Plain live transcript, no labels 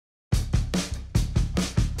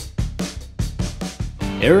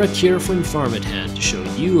Eric here from Farm@Hand to show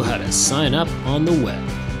you how to sign up on the web.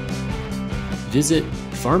 Visit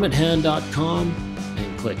farmathand.com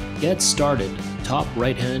and click Get Started in the top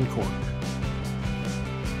right-hand corner.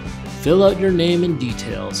 Fill out your name and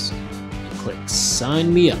details and click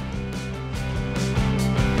Sign Me Up.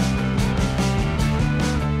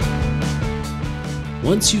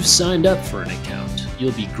 Once you've signed up for an account,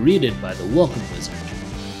 you'll be greeted by the Welcome Wizard.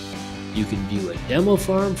 You can view a demo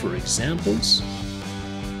farm for examples,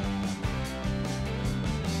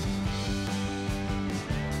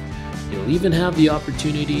 you'll even have the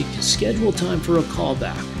opportunity to schedule time for a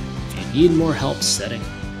callback if you need more help setting up.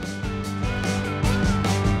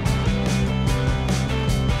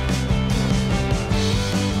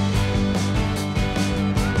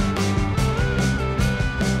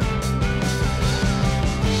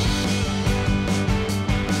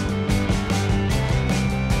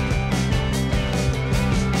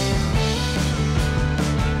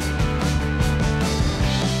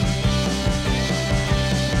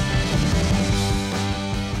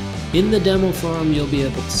 In the demo farm, you'll be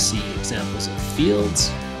able to see examples of fields,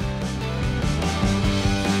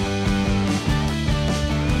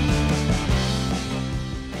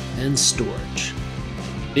 and storage,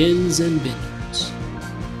 bins and vineyards.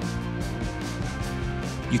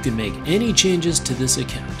 You can make any changes to this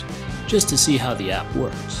account just to see how the app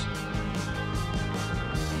works.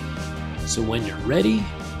 So when you're ready,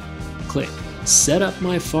 click Set Up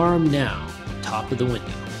My Farm Now at the top of the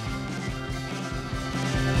window.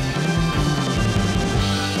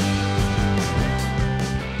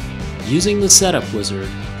 Using the Setup Wizard,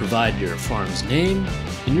 provide your farm's name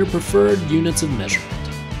and your preferred units of measurement.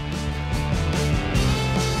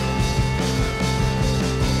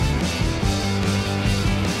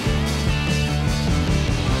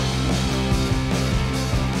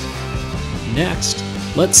 Next,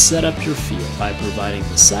 let's set up your field by providing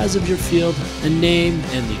the size of your field, a name,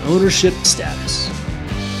 and the ownership status.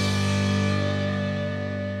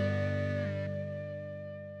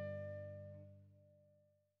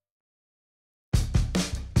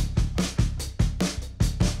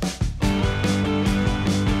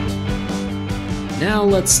 Now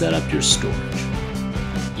let's set up your storage.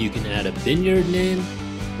 You can add a vineyard name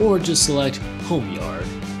or just select Home Yard.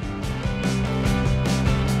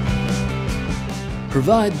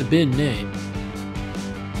 Provide the bin name.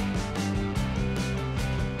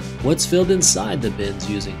 What's filled inside the bins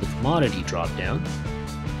using the commodity dropdown,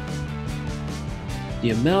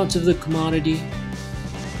 the amount of the commodity,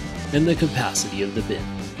 and the capacity of the bin.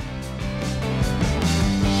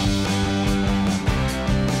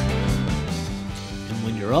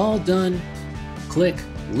 When you're all done, click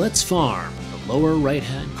Let's Farm in the lower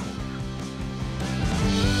right-hand corner.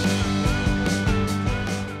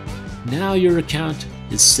 Now your account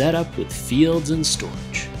is set up with fields and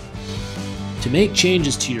storage. To make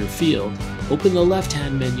changes to your field, open the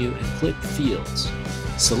left-hand menu and click Fields.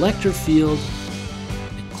 Select your field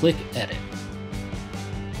and click Edit.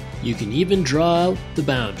 You can even draw out the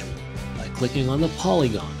boundary by clicking on the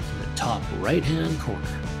polygon in the top right-hand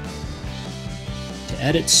corner. To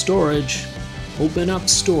edit storage, open up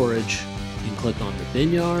Storage and click on the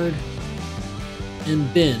vineyard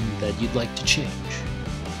and bin that you'd like to change.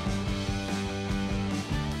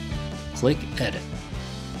 Click Edit.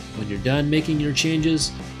 When you're done making your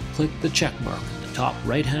changes, click the check mark in the top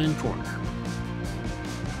right-hand corner.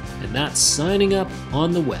 And that's signing up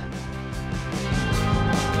on the web.